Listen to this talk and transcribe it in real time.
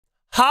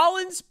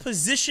Haaland's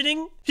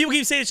positioning, people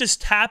keep saying it's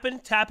just tapping,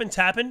 tapping,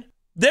 tapping.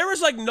 There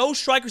is like no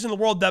strikers in the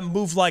world that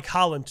move like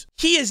Haaland.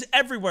 He is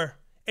everywhere,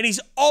 and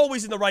he's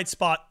always in the right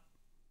spot.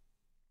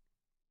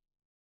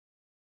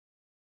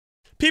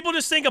 People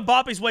just think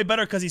Mbappe's way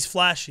better because he's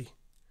flashy.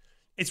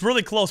 It's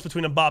really close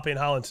between Mbappe and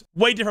Haaland.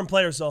 Way different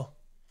players, though.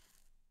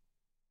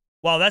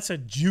 Wow, that's a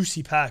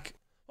juicy pack.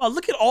 Wow,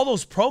 look at all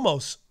those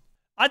promos.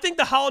 I think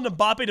the Haaland and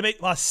Mbappe debate,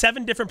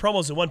 7 different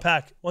promos in one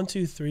pack. 1,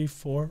 2, 3,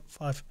 4,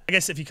 5. I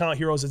guess if you count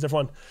heroes, it's a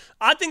different one.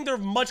 I think they're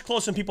much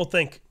closer than people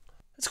think.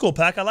 It's a cool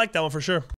pack. I like that one for sure.